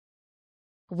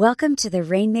Welcome to the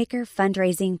Rainmaker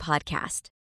Fundraising Podcast,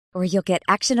 where you'll get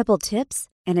actionable tips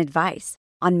and advice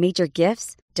on major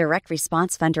gifts, direct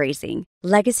response fundraising,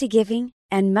 legacy giving,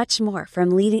 and much more from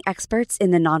leading experts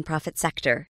in the nonprofit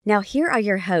sector. Now, here are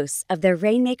your hosts of the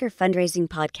Rainmaker Fundraising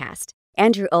Podcast,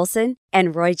 Andrew Olson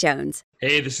and Roy Jones.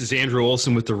 Hey, this is Andrew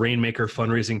Olson with the Rainmaker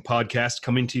Fundraising Podcast,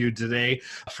 coming to you today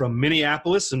from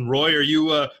Minneapolis. And Roy, are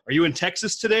you in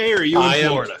Texas today, or are you in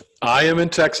Florida? I am in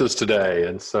Texas today,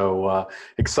 and so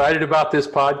excited about this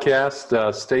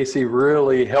podcast. Stacy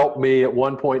really helped me at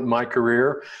one point in my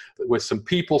career with some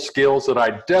people skills that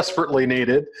I desperately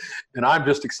needed, and I'm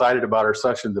just excited about our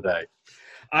session today.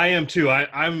 I am too.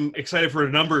 I'm excited for a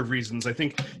number of reasons. I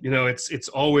think it's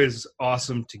always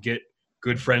awesome to get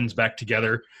good friends back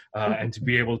together and to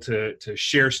be able to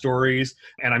share stories.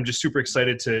 And I'm just super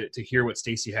excited to hear what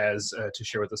Stacy has to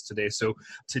share with us today. So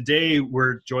today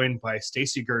we're joined by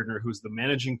Stacy Girdner, who's the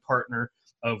managing partner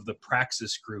of the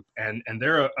Praxis Group. And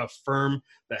they're a firm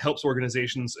that helps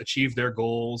organizations achieve their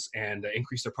goals and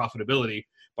increase their profitability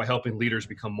by helping leaders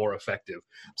become more effective.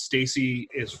 Stacy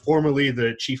is formerly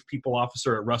the Chief People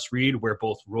Officer at Russ Reid, where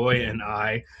both Roy and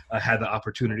I had the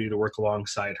opportunity to work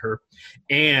alongside her.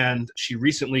 And she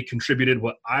recently contributed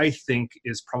what I think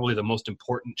is probably the most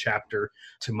important chapter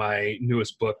to my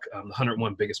newest book, The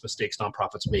 101 Biggest Mistakes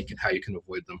Nonprofits Make and How You Can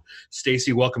Avoid Them.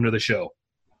 Stacy, welcome to the show.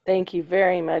 Thank you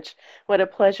very much. What a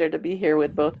pleasure to be here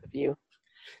with both of you.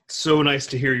 So nice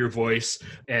to hear your voice,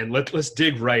 and let's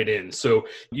dig right in. So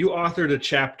you authored a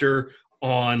chapter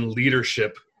on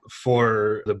leadership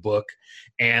for the book,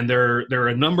 and there are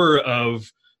a number of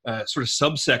sort of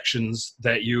subsections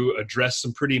that you address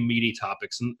some pretty meaty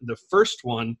topics. And the first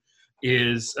one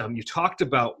is you talked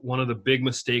about one of the big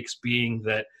mistakes being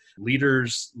that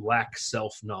leaders lack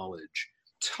self-knowledge.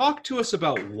 Talk to us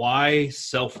about why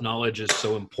self-knowledge is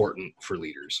so important for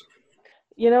leaders.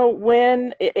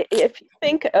 If you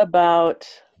think about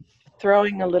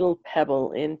throwing a little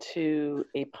pebble into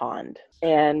a pond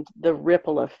and the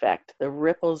ripple effect, the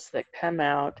ripples that come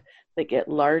out that get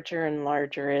larger and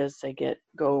larger as they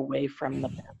go away from the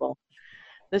pebble.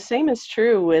 The same is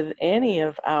true with any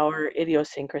of our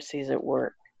idiosyncrasies at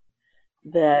work,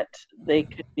 that they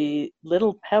could be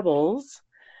little pebbles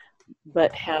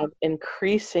but have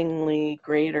increasingly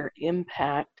greater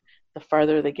impact the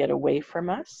farther they get away from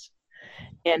us.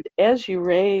 And as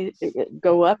you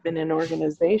go up in an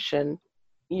organization,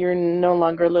 you're no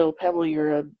longer a little pebble,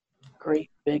 you're a great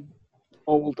big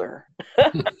boulder.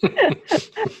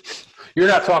 You're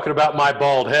not talking about my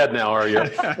bald head now, are you?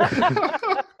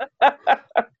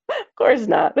 Of course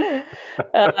not.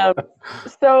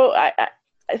 So I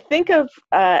think of,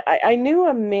 I knew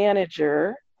a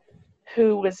manager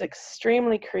who was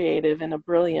extremely creative and a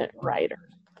brilliant writer.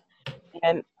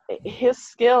 And his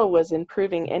skill was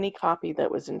improving any copy that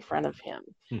was in front of him.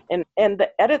 And the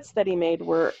edits that he made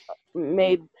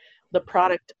made the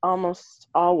product almost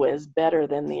always better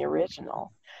than the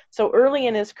original. So early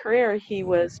in his career, he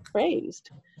was praised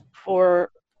for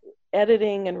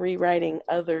editing and rewriting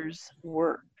others'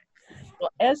 work.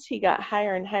 Well, as he got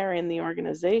higher and higher in the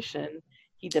organization,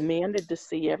 he demanded to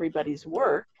see everybody's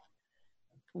work,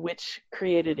 which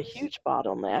created a huge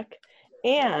bottleneck,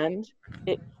 and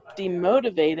it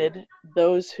demotivated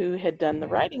those who had done the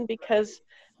writing because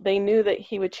they knew that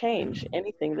he would change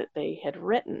anything that they had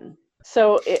written.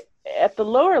 So at the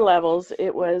lower levels,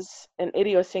 it was an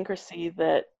idiosyncrasy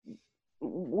that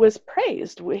was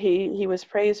praised. He was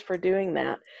praised for doing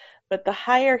that. But the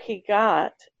higher he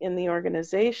got in the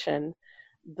organization,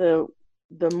 the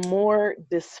more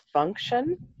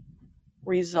dysfunction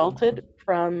resulted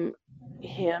from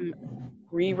him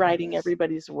rewriting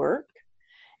everybody's work,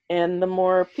 and the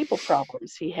more people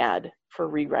problems he had for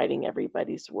rewriting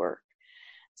everybody's work.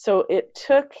 So it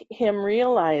took him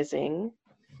realizing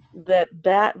that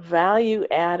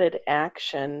value-added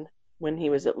action when he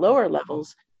was at lower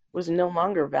levels was no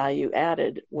longer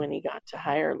value-added when he got to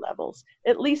higher levels,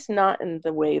 at least not in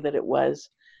the way that it was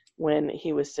when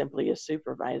he was simply a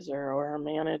supervisor or a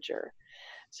manager.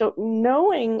 So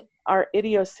knowing our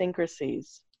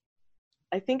idiosyncrasies,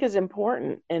 I think, is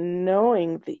important, and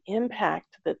knowing the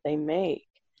impact that they make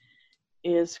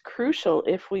is crucial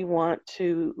if we want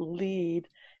to lead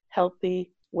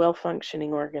healthy,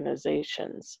 well-functioning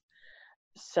organizations.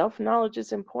 Self-knowledge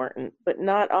is important, but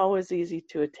not always easy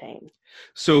to attain.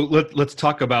 So let's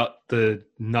talk about the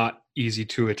not easy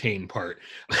to attain part.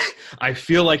 I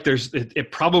feel like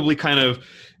it probably kind of,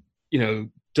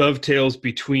 dovetails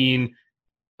between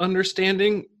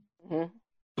understanding,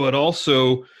 but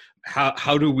also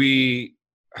how do we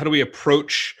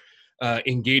approach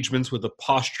engagements with a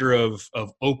posture of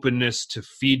openness to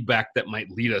feedback that might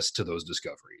lead us to those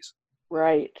discoveries?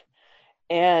 Right.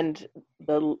 And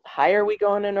the higher we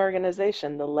go in an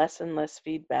organization, the less and less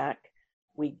feedback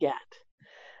we get.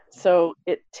 So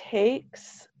it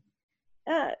takes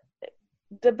uh,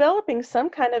 developing some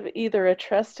kind of either a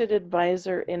trusted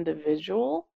advisor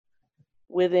individual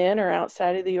within or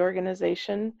outside of the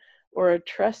organization, or a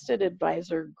trusted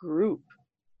advisor group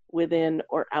within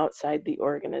or outside the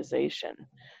organization.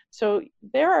 So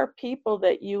there are people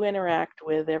that you interact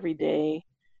with every day,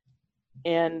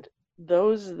 and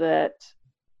those that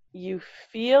you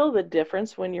feel the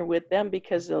difference when you're with them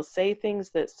because they'll say things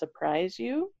that surprise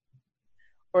you,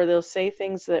 or they'll say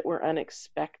things that were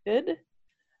unexpected,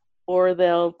 or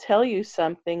they'll tell you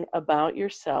something about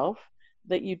yourself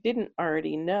that you didn't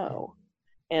already know.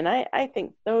 And I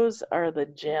think those are the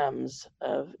gems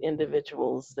of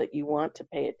individuals that you want to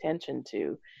pay attention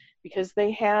to, because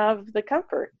they have the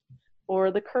comfort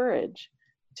or the courage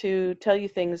to tell you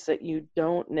things that you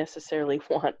don't necessarily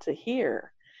want to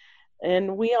hear.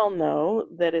 And we all know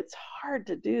that it's hard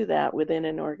to do that within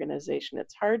an organization.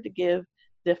 It's hard to give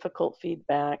difficult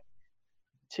feedback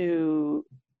to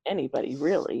anybody,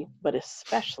 really, but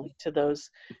especially to those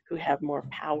who have more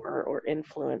power or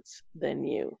influence than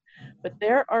you. But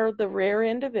there are the rare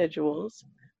individuals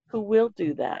who will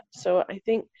do that. So I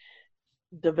think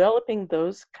developing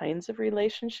those kinds of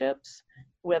relationships,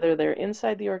 whether they're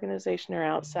inside the organization or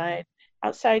outside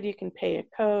you can pay a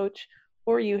coach,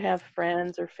 or you have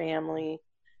friends or family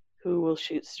who will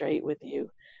shoot straight with you.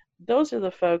 Those are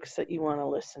the folks that you want to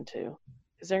listen to,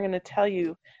 because they're going to tell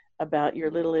you about your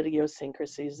little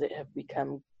idiosyncrasies that have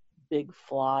become big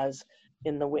flaws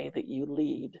in the way that you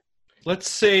lead. Let's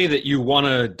say that you want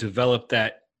to develop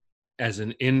that as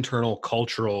an internal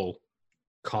cultural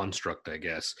construct, I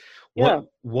guess.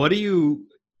 What do you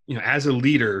know, as a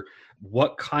leader,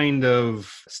 what kind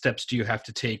of steps do you have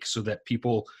to take so that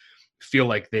people feel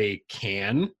like they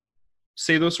can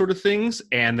say those sort of things,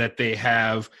 and that they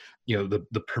have, you know,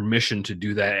 the permission to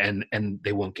do that, and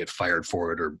they won't get fired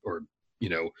for it or you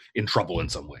know, in trouble in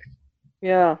some way?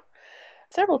 Yeah.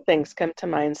 Several things come to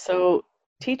mind. So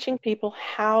teaching people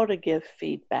how to give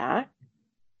feedback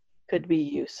could be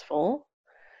useful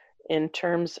in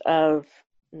terms of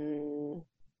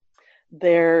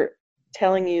they're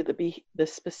telling you the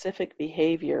specific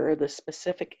behavior or the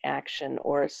specific action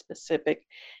or a specific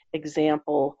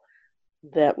example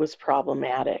that was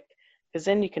problematic, because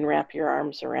then you can wrap your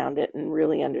arms around it and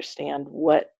really understand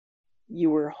what you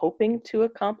were hoping to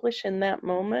accomplish in that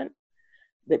moment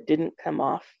that didn't come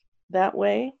off that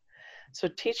way. So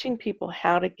teaching people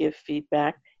how to give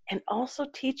feedback, and also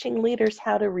teaching leaders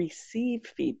how to receive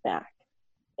feedback.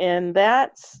 And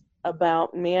that's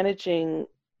about managing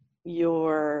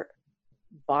your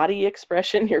body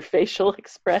expression, your facial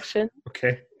expression.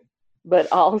 Okay.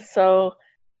 But also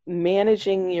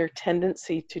managing your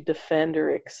tendency to defend or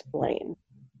explain.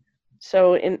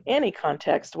 So in any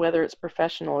context, whether it's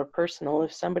professional or personal,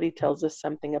 if somebody tells us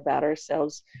something about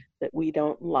ourselves that we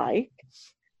don't like,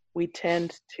 we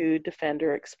tend to defend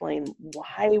or explain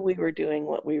why we were doing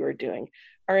what we were doing.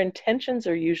 Our intentions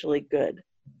are usually good,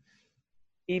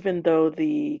 even though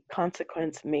the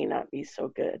consequence may not be so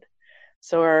good.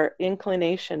 So our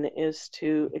inclination is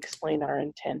to explain our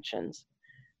intentions.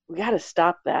 We got to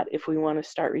stop that if we want to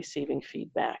start receiving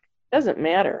feedback. Doesn't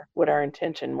matter what our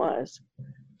intention was.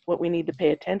 What we need to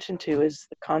pay attention to is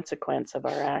the consequence of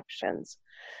our actions.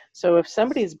 So if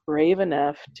somebody's brave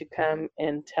enough to come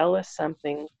and tell us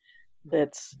something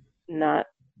that's not,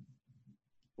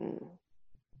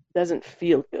 doesn't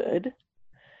feel good,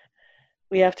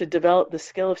 we have to develop the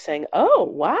skill of saying, oh,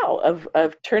 wow,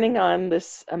 of turning on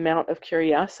this amount of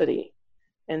curiosity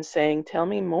and saying, tell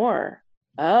me more.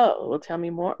 Oh, well, tell me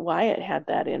more why it had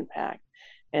that impact.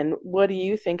 And what do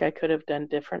you think I could have done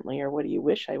differently, or what do you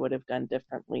wish I would have done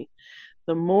differently?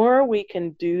 The more we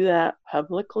can do that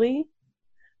publicly,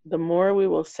 the more we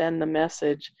will send the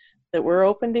message that we're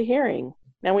open to hearing.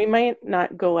 Now, we might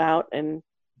not go out and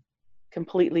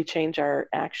completely change our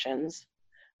actions,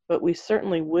 but we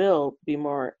certainly will be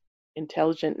more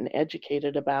intelligent and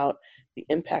educated about the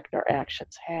impact our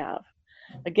actions have.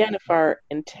 Again,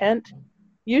 if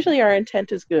usually our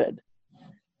intent is good,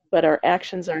 but our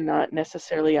actions are not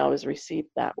necessarily always received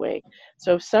that way.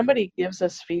 So if somebody gives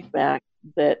us feedback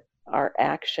that our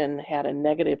action had a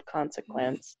negative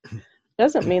consequence,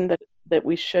 doesn't mean that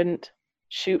we shouldn't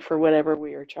shoot for whatever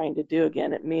we are trying to do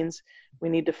again. It means we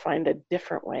need to find a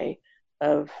different way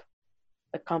of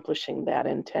accomplishing that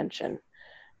intention.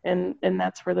 And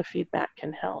that's where the feedback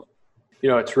can help. You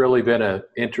know, it's really been an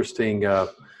interesting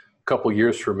couple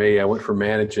years for me. I went from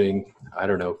managing,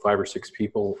 5 or 6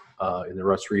 people in the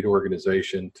Russ Reed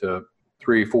organization to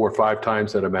 3, 4, 5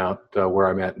 times that amount where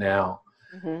I'm at now.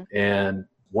 Mm-hmm. And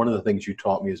one of the things you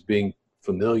taught me is being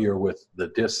familiar with the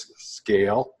DISC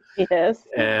scale. Yes.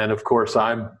 And of course,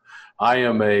 I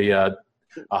am a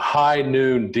high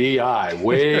noon DI,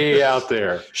 way out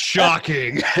there.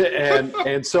 Shocking.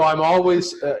 and so I'm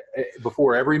always,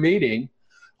 before every meeting,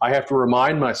 I have to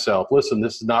remind myself, listen,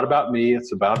 this is not about me,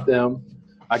 it's about them.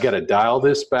 I got to dial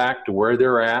this back to where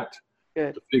they're at,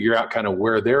 Good. to figure out kind of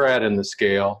where they're at in the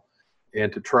scale,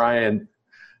 and to try and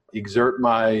exert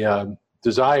my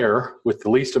desire with the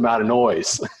least amount of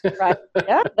noise. Right.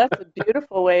 Yeah, that's a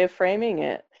beautiful way of framing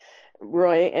it,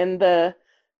 Roy. And there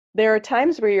are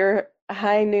times where your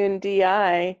high noon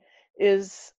DI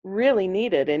is really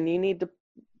needed, and you need to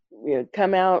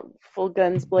come out full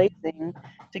guns blazing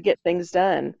to get things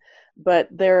done. But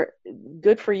they're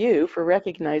good for you for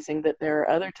recognizing that there are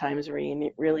other times where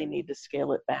you really need to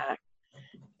scale it back,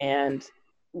 and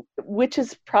which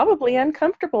is probably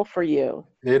uncomfortable for you.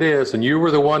 It is, and you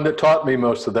were the one that taught me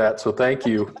most of that, so thank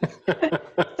you.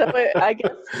 So I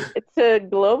guess to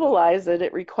globalize it,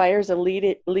 it requires a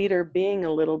leader being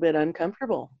a little bit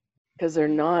uncomfortable because they're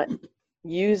not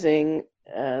using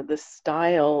the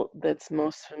style that's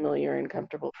most familiar and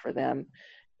comfortable for them,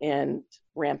 and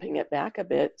ramping it back a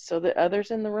bit so that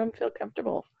others in the room feel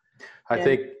comfortable. I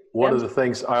think one of the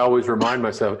things I always remind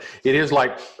myself, it is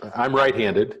like I'm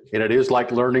right-handed, and it is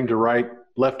like learning to write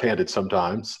left-handed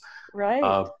sometimes. Right.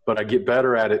 But I get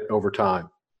better at it over time.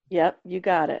 Yep, you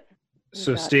got it.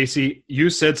 So Stacy, you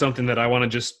said something that I want to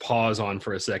just pause on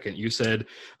for a second. You said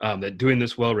that doing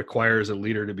this well requires a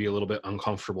leader to be a little bit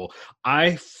uncomfortable.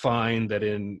 I find that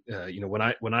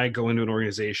when I go into an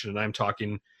organization and I'm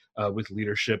talking with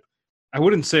leadership, I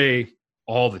wouldn't say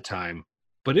all the time,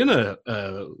 but in a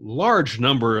large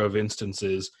number of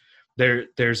instances,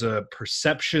 there's a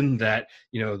perception that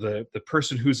the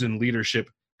person who's in leadership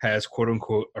has quote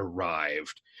unquote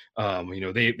arrived.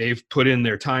 They've put in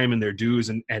their time and their dues,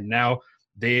 and now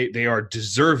they are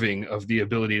deserving of the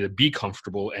ability to be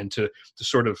comfortable and to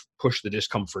sort of push the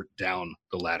discomfort down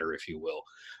the ladder, if you will.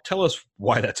 Tell us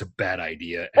why that's a bad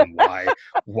idea and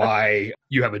why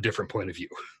you have a different point of view.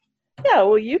 Yeah,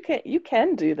 well, you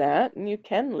can do that, and you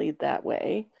can lead that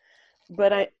way,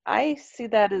 but I see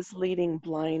that as leading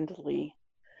blindly,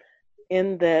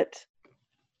 in that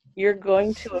you're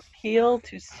going to appeal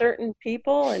to certain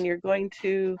people, and you're going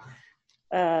to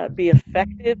be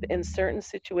effective in certain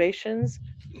situations,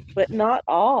 but not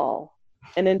all.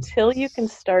 And until you can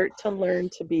start to learn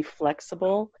to be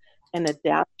flexible and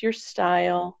adapt your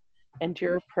style and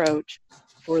your approach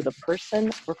for the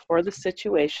person or for the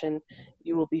situation,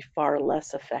 you will be far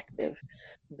less effective.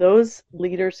 Those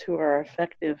leaders who are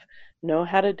effective know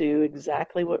how to do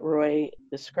exactly what Roy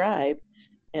described,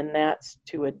 and that's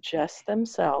to adjust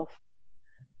themselves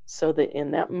so that in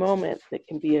that moment they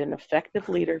can be an effective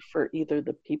leader for either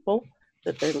the people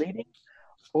that they're leading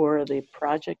or the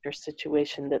project or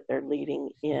situation that they're leading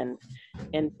in.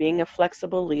 And being a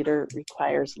flexible leader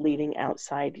requires leading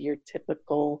outside your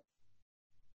typical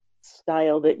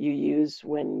style that you use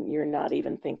when you're not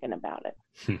even thinking about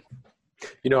it.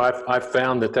 I've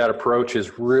found that approach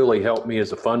has really helped me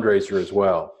as a fundraiser as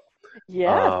well.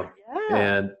 Yeah.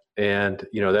 And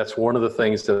that's one of the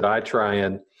things that I try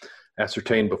and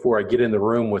ascertain before I get in the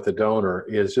room with a donor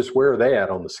is just where are they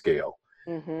at on the scale,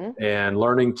 and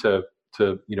learning to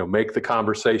make the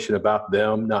conversation about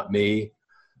them, not me,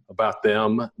 about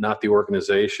them, not the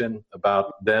organization,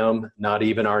 about them, not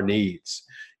even our needs.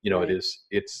 Right.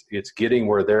 It's getting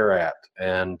where they're at.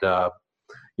 And,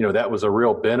 that was a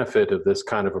real benefit of this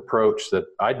kind of approach that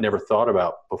I'd never thought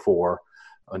about before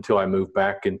until I moved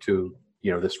back into,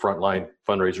 this frontline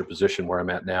fundraiser position where I'm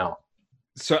at now.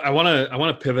 So I want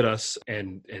to pivot us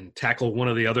and tackle one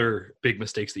of the other big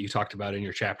mistakes that you talked about in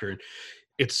your chapter. And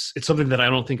it's something that I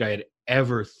don't think I had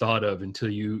ever thought of until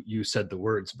you said the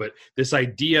words, but this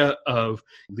idea of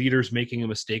leaders making a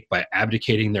mistake by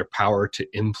abdicating their power to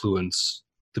influence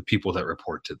the people that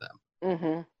report to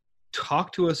them.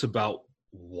 Talk to us about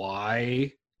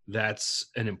why that's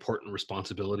an important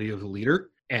responsibility of the leader.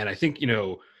 And I think,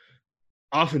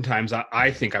 oftentimes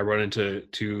I think I run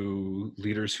into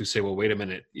leaders who say, well, wait a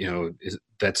minute,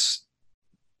 that's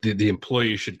the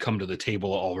employee should come to the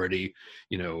table already,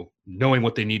 knowing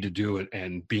what they need to do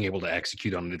and being able to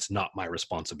execute on it. It's not my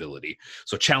responsibility.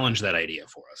 So challenge that idea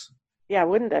for us. Yeah,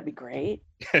 wouldn't that be great?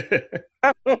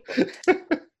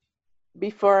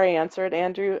 Before I answer it,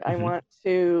 Andrew, I want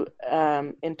to,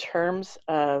 in terms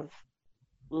of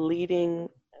leading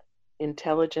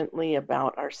intelligently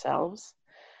about ourselves,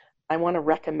 I want to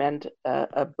recommend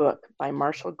a book by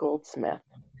Marshall Goldsmith.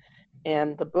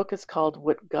 And the book is called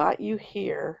What Got You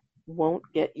Here Won't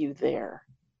Get You There.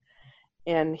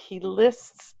 And he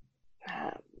lists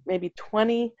maybe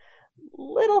 20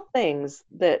 little things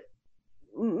that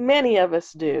many of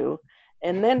us do,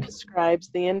 and then describes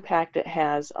the impact it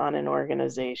has on an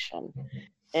organization.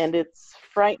 And it's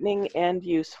frightening and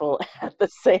useful at the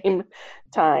same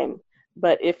time.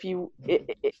 But if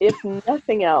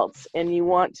nothing else, and you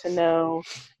want to know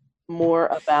more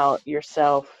about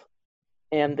yourself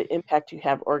and the impact you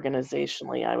have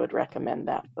organizationally, I would recommend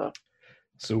that book.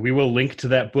 So we will link to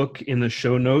that book in the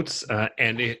show notes,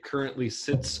 and it currently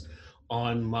sits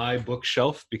on my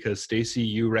bookshelf because Stacy,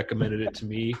 you recommended it to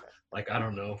me, like, I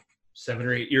don't know, 7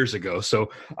 or 8 years ago. So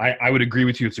I would agree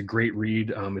with you. It's a great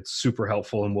read. It's super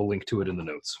helpful, and we'll link to it in the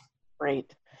notes.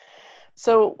 Great.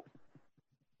 So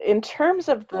in terms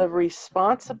of the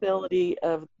responsibility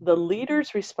of the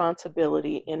leader's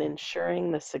responsibility in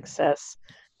ensuring the success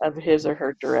of his or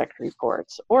her direct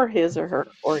reports or his or her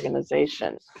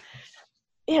organization,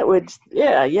 it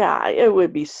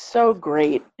would be so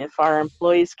great if our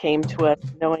employees came to us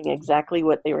knowing exactly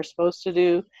what they were supposed to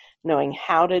do, knowing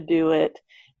how to do it,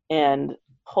 and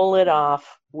pull it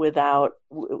off without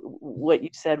what you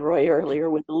said, Roy, earlier,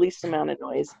 with the least amount of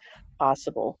noise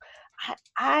possible.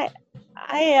 I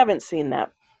haven't seen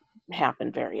that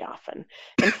happen very often.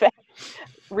 In fact,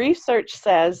 research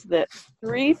says that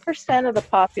 3% of the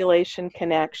population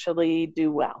can actually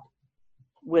do well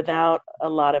without a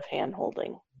lot of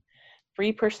hand-holding.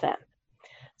 3%.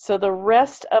 So the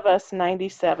rest of us,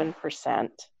 97%,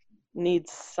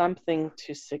 needs something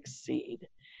to succeed.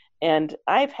 And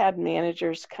I've had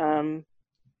managers come,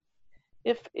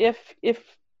 if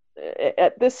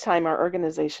at this time our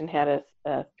organization had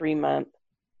a 3-month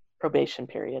probation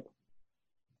period.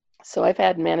 So I've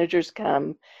had managers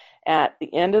come at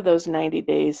the end of those 90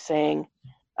 days saying,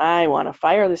 I want to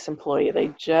fire this employee.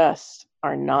 They just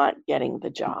are not getting the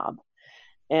job.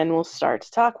 And we'll start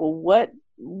to talk, well,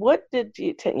 what did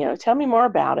you, tell me more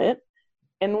about it.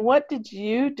 And what did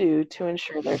you do to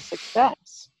ensure their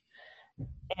success?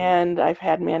 And I've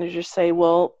had managers say,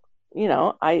 well,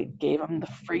 I gave them the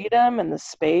freedom and the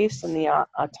space and the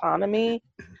autonomy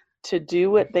to do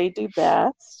what they do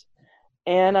best.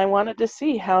 And I wanted to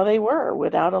see how they were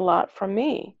without a lot from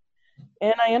me.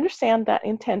 And I understand that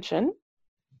intention.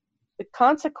 The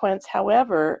consequence,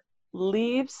 however,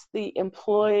 leaves the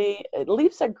employee, it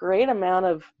leaves a great amount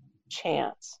of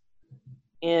chance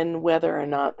in whether or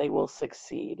not they will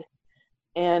succeed.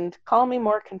 And call me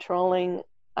more controlling,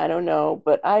 I don't know,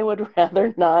 but I would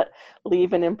rather not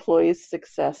leave an employee's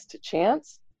success to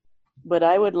chance, but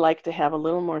I would like to have a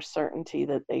little more certainty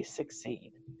that they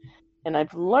succeed. And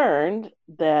I've learned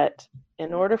that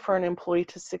in order for an employee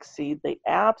to succeed, they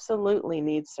absolutely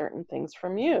need certain things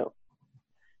from you.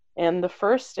 And the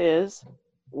first is,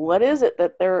 what is it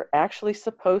that they're actually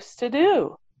supposed to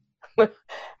do?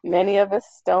 Many of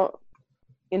us don't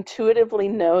intuitively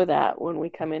know that when we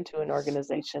come into an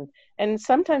organization. And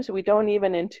sometimes we don't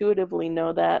even intuitively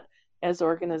know that as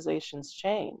organizations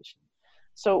change.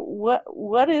 So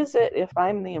what is it, if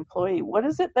I'm the employee, what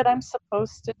is it that I'm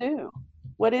supposed to do?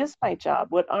 What is my job?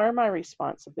 What are my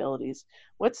responsibilities?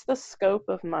 What's the scope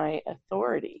of my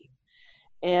authority?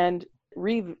 And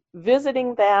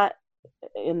revisiting that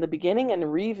in the beginning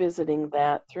and revisiting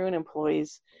that through an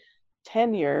employee's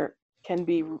tenure can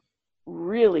be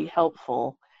really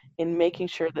helpful in making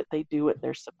sure that they do what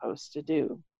they're supposed to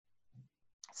do.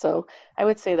 So I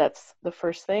would say that's the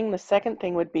first thing. The second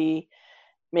thing would be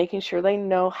making sure they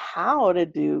know how to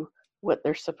do what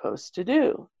they're supposed to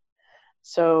do.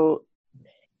 So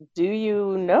do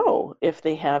you know if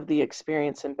they have the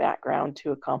experience and background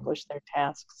to accomplish their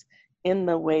tasks in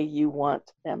the way you want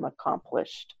them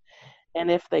accomplished? And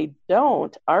if they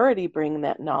don't already bring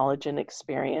that knowledge and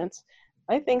experience,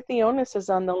 I think the onus is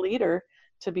on the leader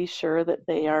to be sure that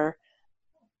they are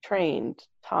trained,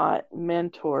 taught,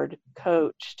 mentored,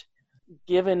 coached,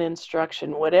 given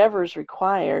instruction, whatever is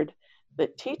required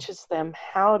that teaches them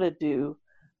how to do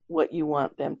what you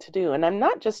want them to do. And I'm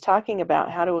not just talking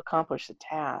about how to accomplish a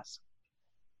task,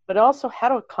 but also how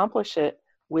to accomplish it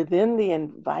within the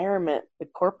environment, the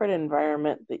corporate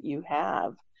environment that you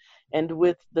have, and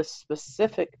with the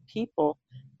specific people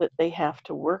that they have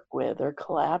to work with or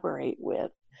collaborate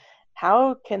with.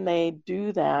 How can they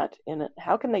do that?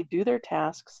 How can they do their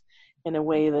tasks in a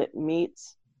way that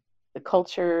meets the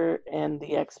culture and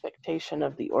the expectation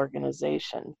of the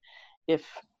organization? If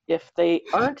they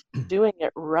aren't doing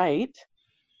it right,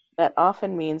 that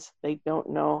often means they don't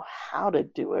know how to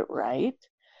do it right.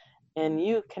 And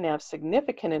you can have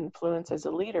significant influence as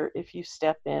a leader if you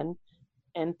step in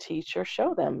and teach or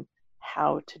show them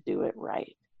how to do it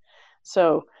right.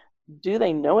 So, do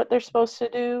they know what they're supposed to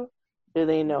do? Do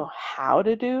they know how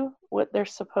to do what they're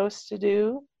supposed to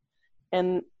do?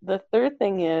 And the third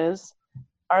thing is,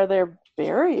 are there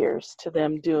barriers to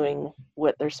them doing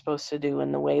what they're supposed to do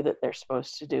in the way that they're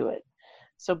supposed to do it?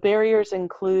 So barriers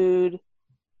include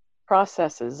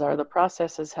processes. Are the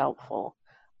processes helpful?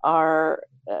 Are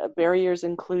barriers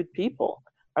include people?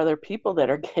 Are there people that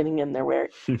are getting in their way?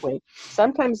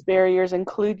 Sometimes barriers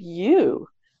include you.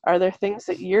 Are there things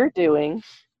that you're doing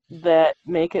that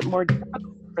make it more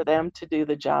difficult for them to do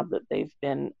the job that they've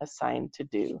been assigned to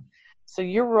do? So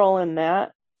your role in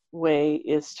that way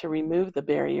is to remove the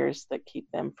barriers that keep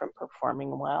them from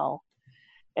performing well.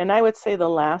 And I would say the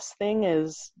last thing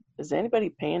is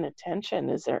anybody paying attention?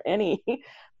 Is there any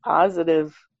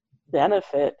positive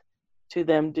benefit to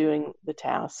them doing the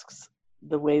tasks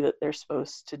the way that they're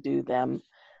supposed to do them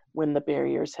when the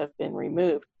barriers have been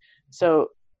removed? So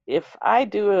if I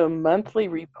do a monthly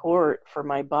report for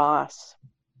my boss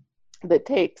that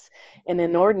takes an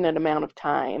inordinate amount of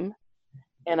time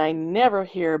and I never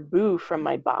hear boo from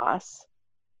my boss,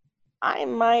 I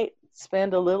might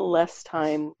spend a little less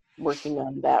time working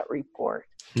on that report.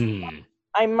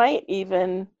 I might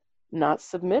even not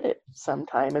submit it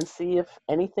sometime and see if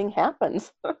anything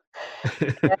happens.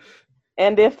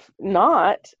 And if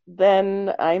not,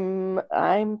 then I'm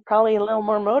probably a little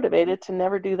more motivated to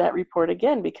never do that report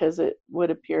again, because it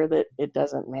would appear that it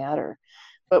doesn't matter.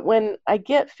 But when I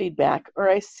get feedback, or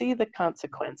I see the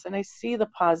consequence and I see the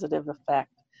positive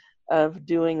effect of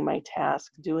doing my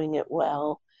task, doing it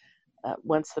well,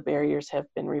 once the barriers have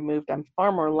been removed, I'm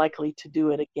far more likely to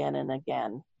do it again and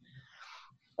again.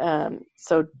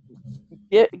 So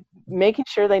making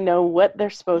sure they know what they're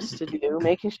supposed to do,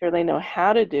 making sure they know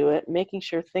how to do it, making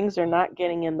sure things are not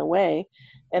getting in the way,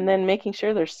 and then making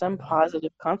sure there's some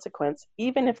positive consequence,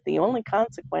 even if the only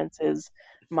consequence is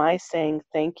my saying,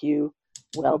 thank you,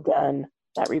 well done,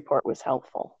 that report was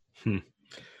helpful.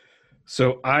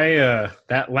 So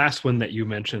that last one that you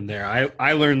mentioned there,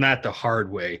 I learned that the hard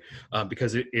way,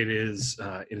 because it is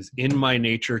in my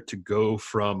nature to go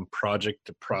from project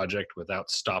to project without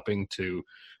stopping to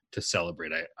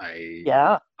celebrate.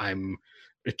 I'm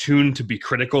attuned to be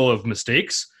critical of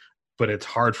mistakes, but it's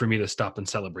hard for me to stop and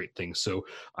celebrate things. So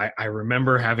I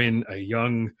remember having a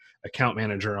young account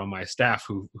manager on my staff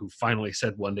who finally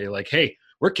said one day, like, "Hey,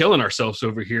 we're killing ourselves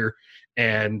over here,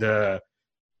 and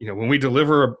when we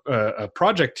deliver a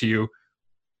project to you,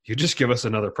 you just give us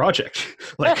another project."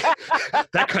 Like,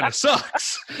 that kind of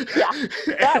sucks. Yeah,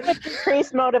 that would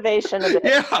increase motivation a bit.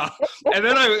 Yeah. And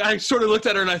then I sort of looked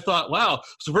at her and I thought, wow.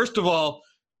 So first of all,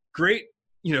 great,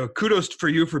 kudos for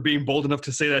you for being bold enough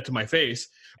to say that to my face.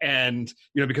 And,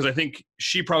 because I think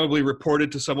she probably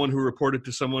reported to someone who reported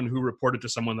to someone who reported to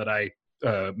someone that I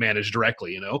managed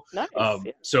directly, Nice.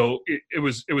 So it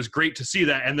was great to see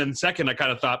that. And then second, I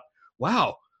kind of thought,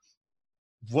 wow,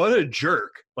 what a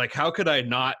jerk. Like, how could I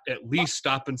not at least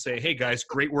stop and say, hey guys,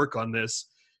 great work on this.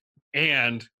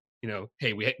 And,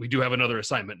 hey, we do have another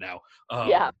assignment now.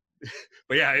 Yeah.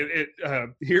 But yeah,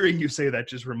 hearing you say that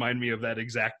just remind me of that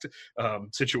exact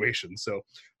situation. So,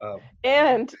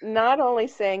 and not only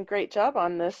saying great job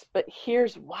on this, but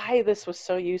here's why this was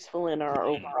so useful in our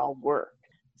overall work.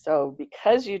 So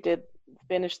because you did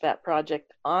finish that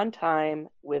project on time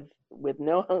with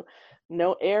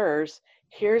no errors,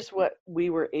 here's what we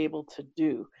were able to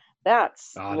do.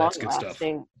 That's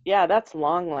long-lasting. Yeah, that's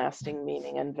long-lasting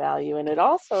meaning and value. And it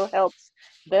also helps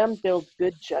them build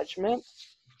good judgment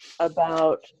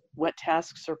about what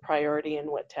tasks are priority and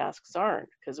what tasks aren't.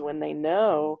 Because when they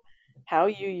know how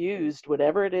you used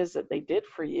whatever it is that they did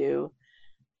for you,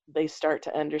 they start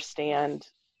to understand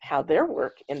how their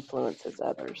work influences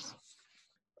others.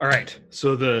 All right.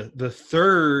 So the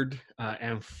third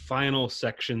and final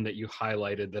section that you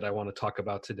highlighted that I want to talk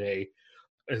about today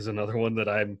is another one that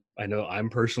I know I'm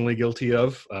personally guilty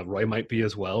of. Roy might be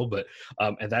as well, but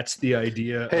and that's the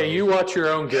idea. Hey, you watch your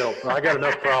own guilt. I got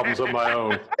enough problems of my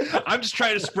own. I'm just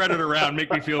trying to spread it around,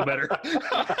 make me feel better.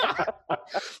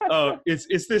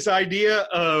 It's this idea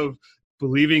of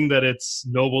believing that it's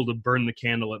noble to burn the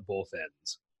candle at both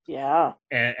ends. Yeah.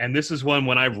 And this is one,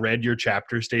 when I read your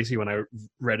chapter, Stacy, when I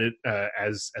read it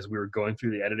as we were going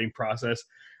through the editing process,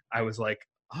 I was like,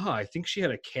 I think she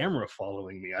had a camera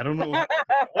following me. I don't know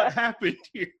what happened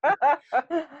here.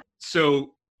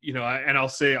 So,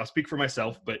 I'll speak for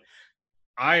myself, but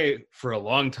I, for a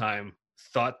long time,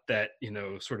 thought that,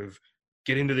 sort of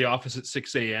getting to the office at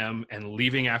 6 a.m. and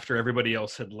leaving after everybody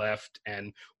else had left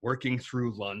and working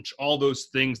through lunch, all those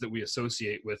things that we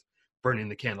associate with burning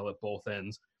the candle at both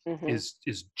ends, mm-hmm. is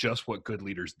just what good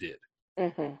leaders did.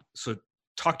 Mm-hmm. So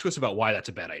talk to us about why that's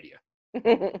a bad idea.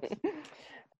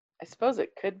 I suppose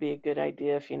it could be a good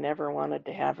idea if you never wanted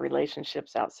to have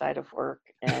relationships outside of work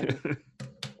and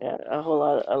a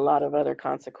lot of other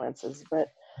consequences. But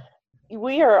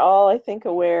we are all, I think,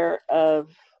 aware of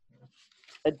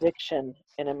addiction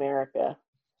in America,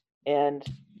 and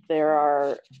there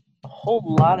are a whole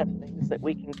lot of things that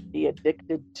we can be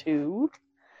addicted to.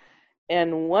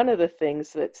 And one of the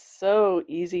things that's so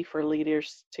easy for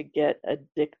leaders to get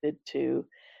addicted to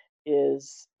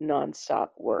is nonstop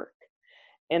work.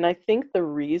 And I think the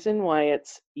reason why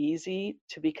it's easy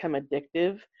to become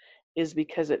addictive is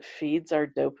because it feeds our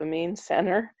dopamine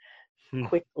center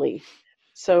quickly.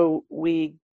 So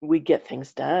we get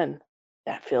things done.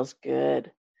 That feels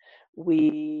good.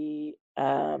 We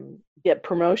get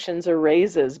promotions or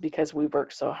raises because we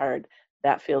work so hard.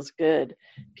 That feels good.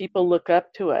 People look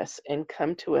up to us and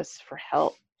come to us for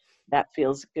help. That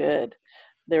feels good.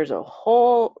 There's a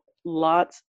whole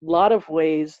lot of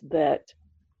ways that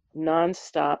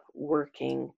nonstop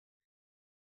working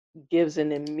gives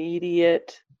an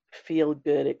immediate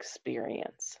feel-good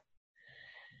experience.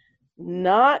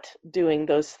 Not doing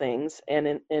those things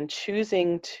and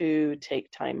choosing to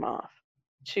take time off,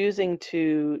 choosing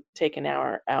to take an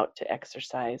hour out to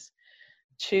exercise,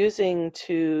 choosing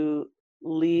to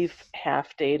leave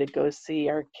half day to go see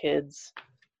our kids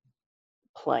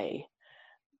play.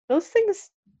 Those things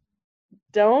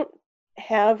don't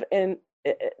have an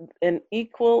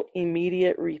equal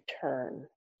immediate return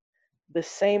the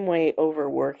same way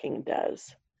overworking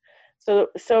does.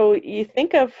 So you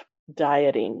think of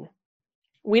dieting.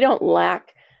 We don't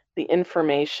lack the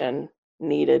information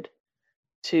needed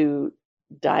to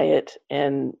diet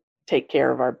and take care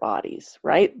of our bodies,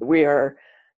 right? We are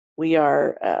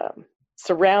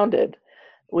surrounded,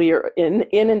 we are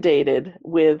inundated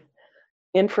with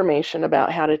information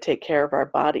about how to take care of our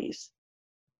bodies,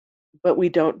 but we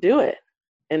don't do it.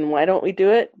 And why don't we do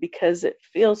it? Because it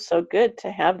feels so good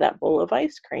to have that bowl of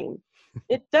ice cream.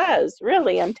 It does,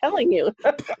 really, I'm telling you.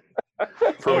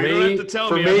 For me, you don't have to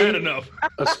tell me, I've had enough.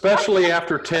 Especially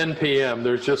after 10 p.m.,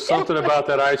 there's just something about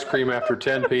that ice cream after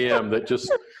 10 p.m. that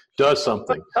just does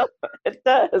something. It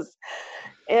does.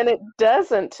 And it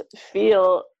doesn't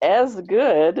feel as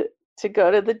good to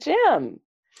go to the gym.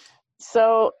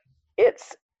 So it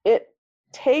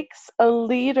takes a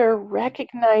leader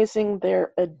recognizing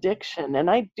their addiction, and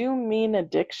I do mean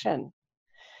addiction,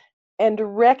 and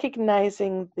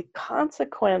recognizing the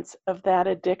consequence of that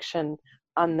addiction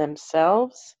on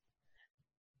themselves,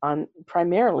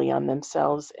 primarily on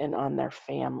themselves and on their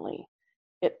family.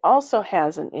 It also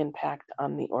has an impact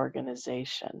on the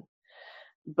organization.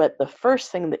 But the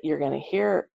first thing that you're going to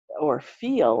hear or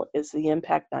feel is the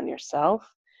impact on yourself.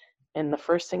 And the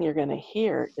first thing you're going to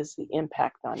hear is the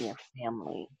impact on your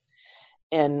family.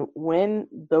 And when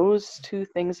those two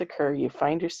things occur, you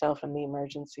find yourself in the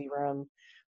emergency room,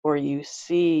 or you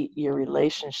see your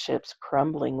relationships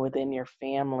crumbling within your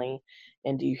family,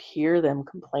 and you hear them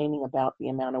complaining about the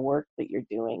amount of work that you're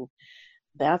doing,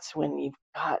 that's when you've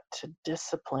got to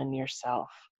discipline yourself,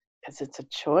 because it's a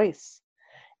choice.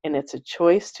 And it's a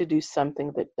choice to do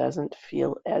something that doesn't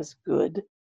feel as good,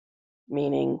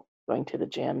 meaning going to the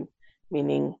gym,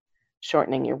 meaning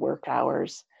shortening your work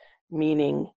hours,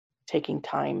 meaning taking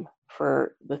time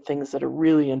for the things that are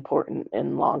really important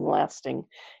and long-lasting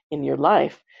in your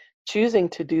life, choosing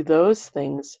to do those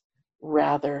things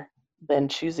rather than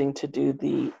choosing to do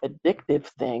the addictive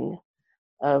thing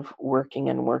of working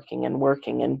and working and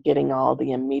working and getting all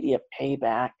the immediate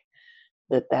payback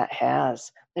that has.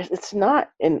 It's not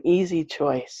an easy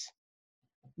choice,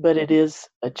 but it is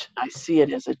I see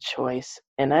it as a choice.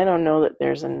 And I don't know that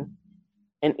there's an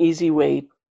easy way,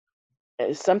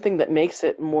 something that makes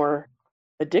it more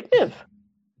addictive.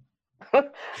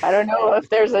 I don't know if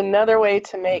there's another way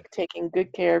to make taking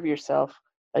good care of yourself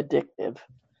addictive.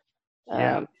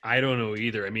 Yeah, I don't know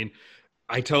either. I mean,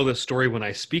 I tell this story when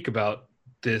I speak about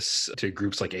this to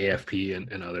groups like AFP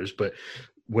and others, but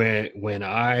when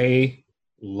I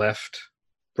left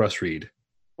Russ Reed,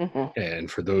 and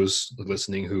for those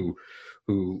listening who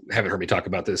haven't heard me talk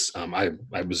about this, I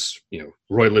was,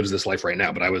 Roy lives this life right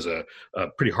now, but I was a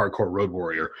pretty hardcore road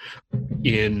warrior.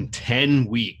 In 10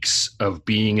 weeks of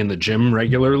being in the gym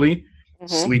regularly,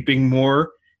 sleeping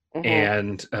more,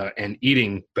 and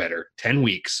eating better, 10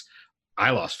 weeks,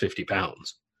 I lost 50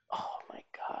 pounds. Oh my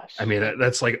gosh. I mean,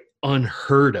 that's like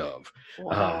unheard of.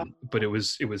 Wow. But it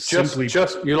was Just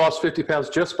you lost 50 pounds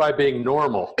just by being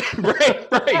normal.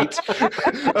 right.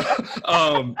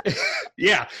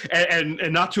 Yeah. And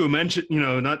not to mention,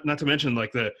 not to mention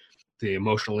like the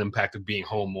emotional impact of being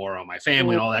home more on my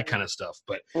family and all that kind of stuff.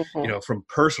 But, from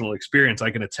personal experience, I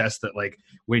can attest that like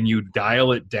when you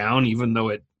dial it down, even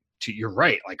though you're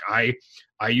right. Like I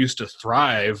used to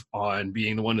thrive on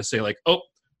being the one to say like, oh,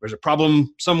 there's a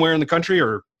problem somewhere in the country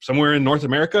or somewhere in North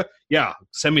America, yeah,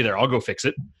 send me there. I'll go fix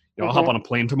it. I'll hop on a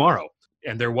plane tomorrow.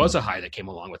 And there was a high that came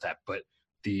along with that. But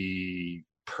the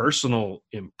personal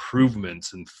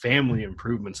improvements and family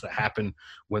improvements that happen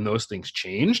when those things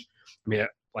changed, I mean,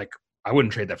 like, I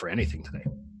wouldn't trade that for anything today.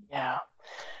 Yeah.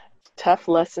 Tough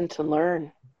lesson to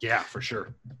learn. Yeah, for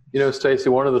sure. Stacy,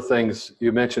 one of the things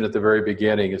you mentioned at the very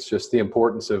beginning is just the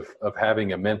importance of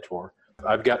having a mentor.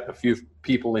 I've got a few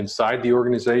people inside the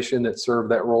organization that serve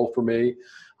that role for me.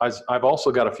 I've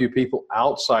also got a few people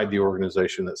outside the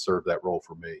organization that serve that role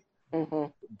for me. Mm-hmm.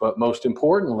 But most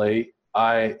importantly,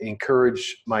 I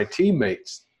encourage my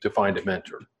teammates to find a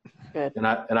mentor. Good. And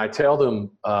I tell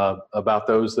them about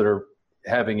those that are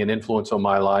having an influence on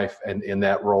my life and in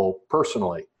that role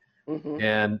personally. Mm-hmm.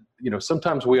 And,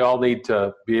 sometimes we all need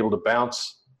to be able to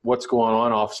bounce what's going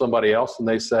on off somebody else. And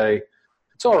they say,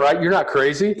 it's all right. You're not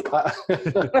crazy.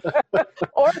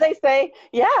 Or they say,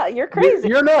 yeah, you're crazy.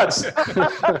 You're nuts.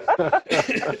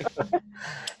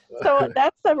 So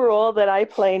that's the role that I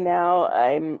play now.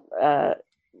 I'm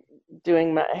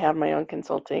have my own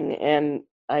consulting, and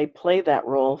I play that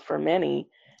role for many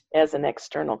as an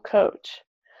external coach.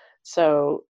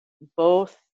 So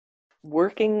both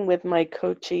working with my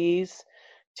coachees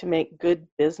to make good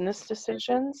business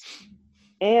decisions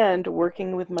and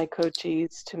working with my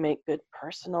coachees to make good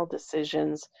personal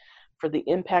decisions for the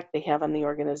impact they have on the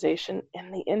organization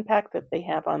and the impact that they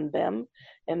have on them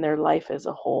and their life as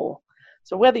a whole.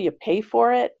 So whether you pay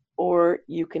for it or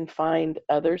you can find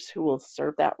others who will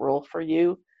serve that role for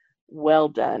you, well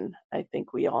done. I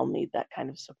think we all need that kind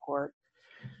of support.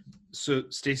 So,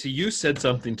 Stacy, you said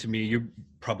something to me, you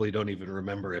probably don't even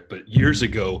remember it, but years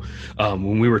ago,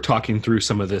 when we were talking through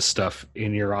some of this stuff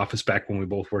in your office back when we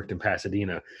both worked in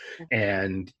Pasadena,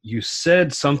 and you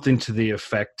said something to the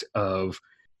effect of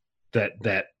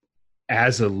that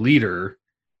as a leader,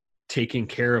 taking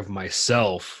care of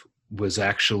myself was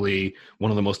actually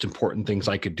one of the most important things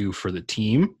I could do for the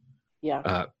team.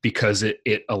 Yeah. Because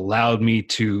it allowed me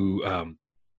to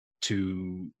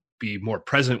be more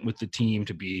present with the team,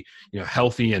 to be,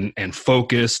 healthy and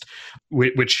focused,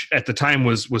 which at the time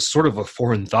was sort of a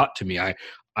foreign thought to me.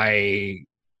 I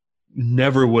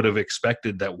never would have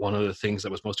expected that one of the things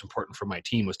that was most important for my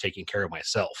team was taking care of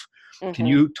myself. Mm-hmm. Can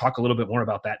you talk a little bit more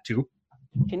about that too?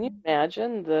 Can you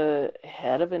imagine the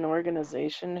head of an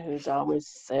organization who's always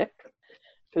sick,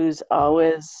 who's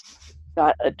always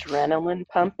got adrenaline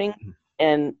pumping,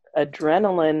 and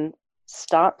adrenaline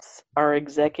stops our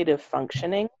executive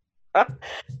functioning?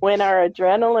 When our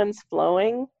adrenaline's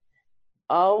flowing,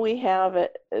 all we have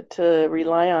to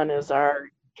rely on is our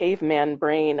caveman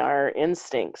brain, our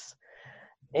instincts,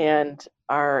 and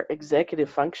our executive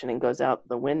functioning goes out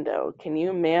the window. Can you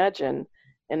imagine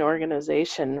an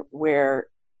organization where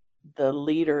the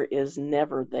leader is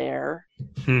never there,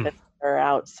 that they're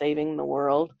out saving the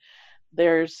world?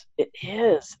 It's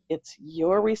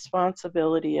your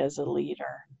responsibility as a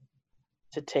leader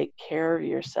to take care of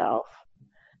yourself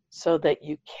so that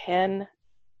you can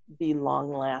be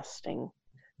long-lasting,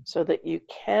 so that you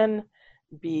can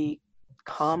be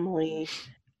calmly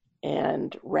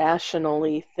and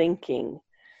rationally thinking,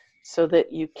 so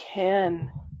that you can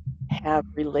have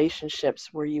relationships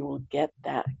where you will get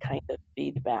that kind of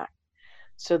feedback,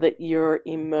 so that your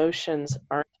emotions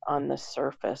aren't on the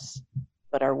surface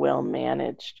but are well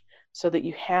managed, so that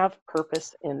you have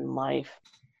purpose in life.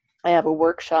 I have a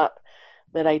workshop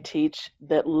that I teach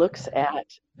that looks at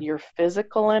your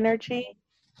physical energy,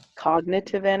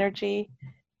 cognitive energy,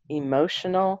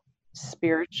 emotional,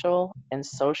 spiritual, and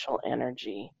social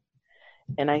energy.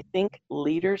 And I think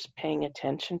leaders paying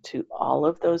attention to all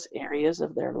of those areas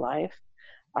of their life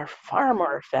are far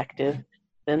more effective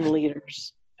than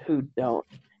leaders who don't.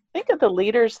 Think of the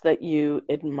leaders that you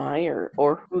admire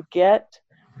or who get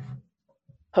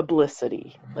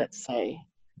publicity, let's say.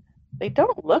 They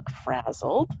don't look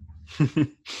frazzled.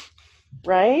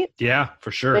 Right? Yeah,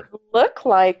 for sure. They look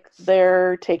like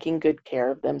they're taking good care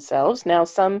of themselves. Now,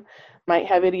 some might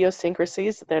have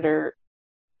idiosyncrasies that are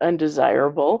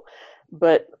undesirable,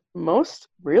 but most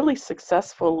really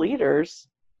successful leaders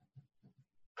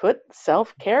put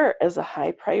self-care as a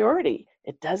high priority.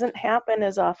 It doesn't happen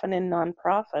as often in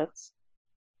nonprofits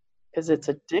because it's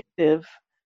addictive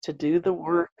to do the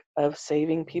work of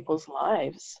saving people's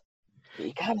lives.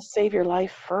 You got to save your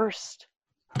life first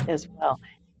as well.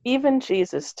 Even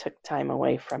Jesus took time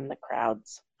away from the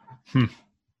crowds.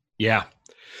 Yeah.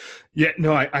 Yeah,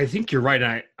 no, I think you're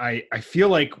right. I feel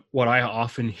like what I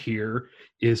often hear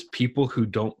is people who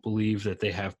don't believe that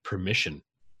they have permission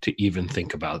to even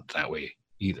think about it that way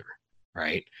either.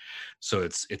 right? So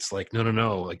it's like,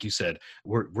 no, like you said,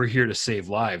 we're here to save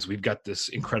lives. We've got this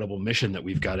incredible mission that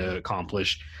we've got to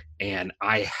accomplish, and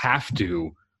I have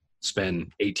to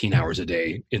spend 18 hours a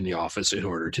day in the office in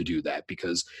order to do that,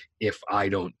 because if I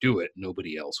don't do it,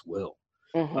 nobody else will.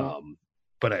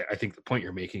 But I think the point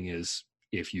you're making is,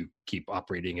 if you keep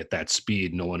operating at that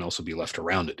speed, no one else will be left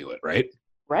around to do it, right?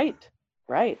 Right.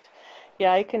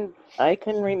 Yeah, I can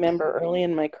remember early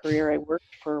in my career, I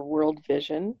worked for World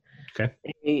Vision, Okay.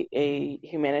 a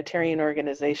humanitarian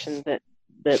organization that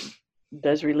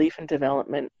does relief and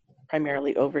development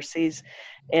primarily overseas,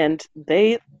 and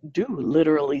they do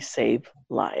literally save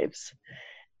lives.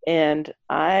 And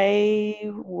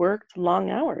I worked long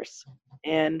hours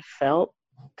and felt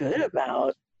good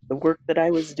about the work that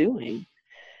I was doing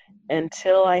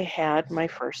until I had my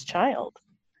first child.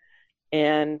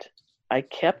 And I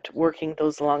kept working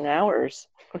those long hours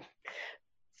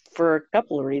for a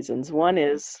couple of reasons. One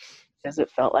is because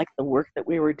it felt like the work that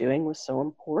we were doing was so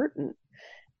important,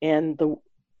 and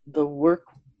the work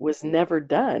was never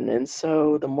done. And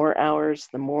so the more hours,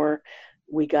 the more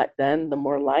we got done, the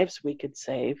more lives we could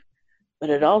save.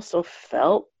 But it also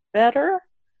felt better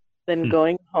than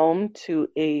going home to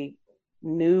a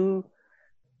new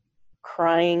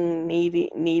crying,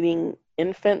 needing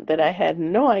infant that I had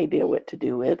no idea what to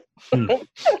do with. I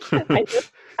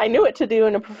knew what to do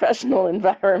in a professional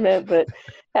environment, but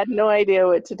had no idea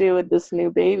what to do with this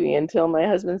new baby until my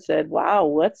husband said, "Wow,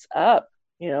 what's up?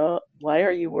 Why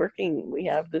are you working? We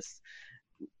have this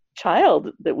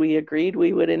child that we agreed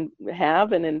we would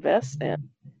have and invest in."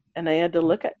 And I had to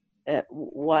look at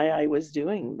why I was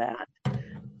doing that,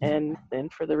 and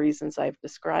for the reasons I've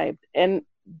described. And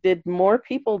did more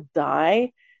people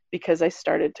die because I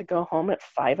started to go home at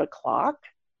 5 o'clock?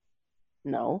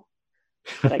 No,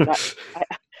 but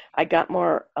I got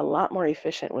a lot more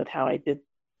efficient with how I did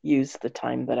use the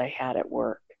time that I had at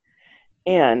work,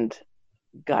 and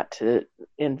got to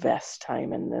invest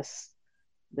time in this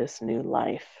new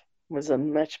life. It was a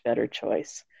much better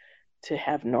choice to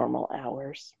have normal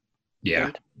hours. Yeah.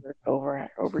 Than to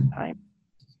work overtime.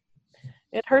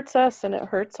 It hurts us, and it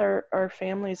hurts our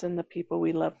families and the people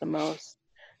we love the most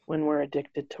when we're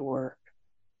addicted to work.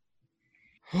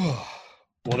 Well,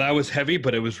 that was heavy,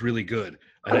 but it was really good.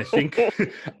 And I think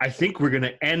we're going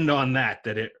to end on that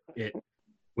it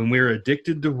when we're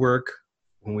addicted to work,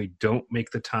 when we don't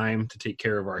make the time to take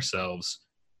care of ourselves,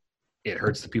 it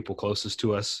hurts the people closest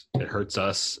to us. It hurts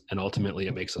us, and ultimately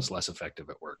it makes us less effective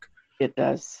at work. It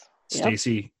does.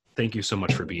 Stacy, thank you so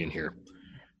much for being here.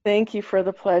 Thank you for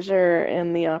the pleasure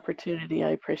and the opportunity. I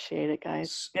appreciate it,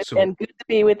 guys. And good to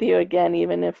be with you again,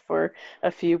 even if for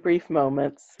a few brief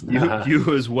moments.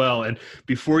 You as well. And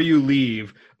before you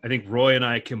leave, I think Roy and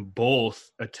I can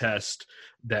both attest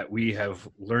that we have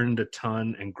learned a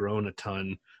ton and grown a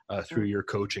ton through your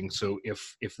coaching. So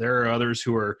if there are others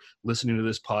who are listening to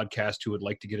this podcast who would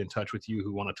like to get in touch with you,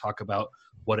 who want to talk about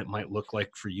what it might look like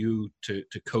for you to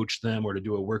coach them or to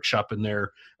do a workshop in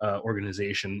their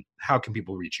organization, how can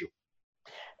people reach you?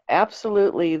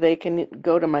 Absolutely. They can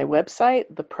go to my website,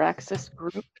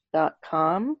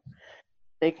 thepraxisgroup.com.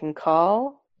 They can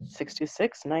call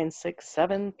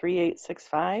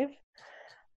 626-967-3865,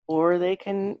 or they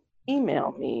can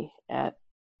email me at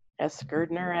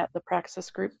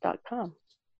sgirdner@thepraxisgroup.com.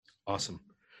 Awesome.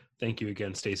 Thank you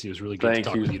again, Stacy. It was really good to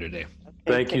talk with you today.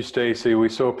 Thank you, Stacy. We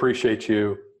so appreciate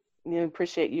you. We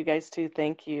appreciate you guys too.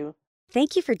 Thank you.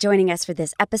 Thank you for joining us for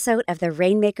this episode of the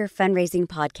Rainmaker Fundraising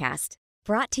Podcast,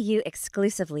 brought to you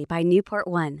exclusively by Newport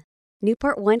One.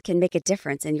 Newport One can make a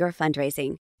difference in your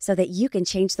fundraising so that you can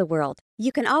change the world.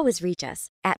 You can always reach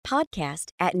us at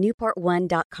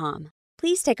podcast@newportone.com.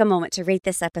 Please take a moment to rate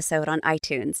this episode on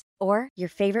iTunes or your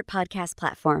favorite podcast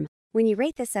platform. When you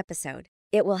rate this episode,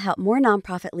 it will help more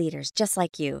nonprofit leaders just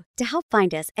like you to help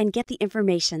find us and get the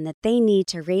information that they need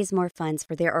to raise more funds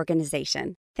for their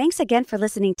organization. Thanks again for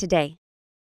listening today.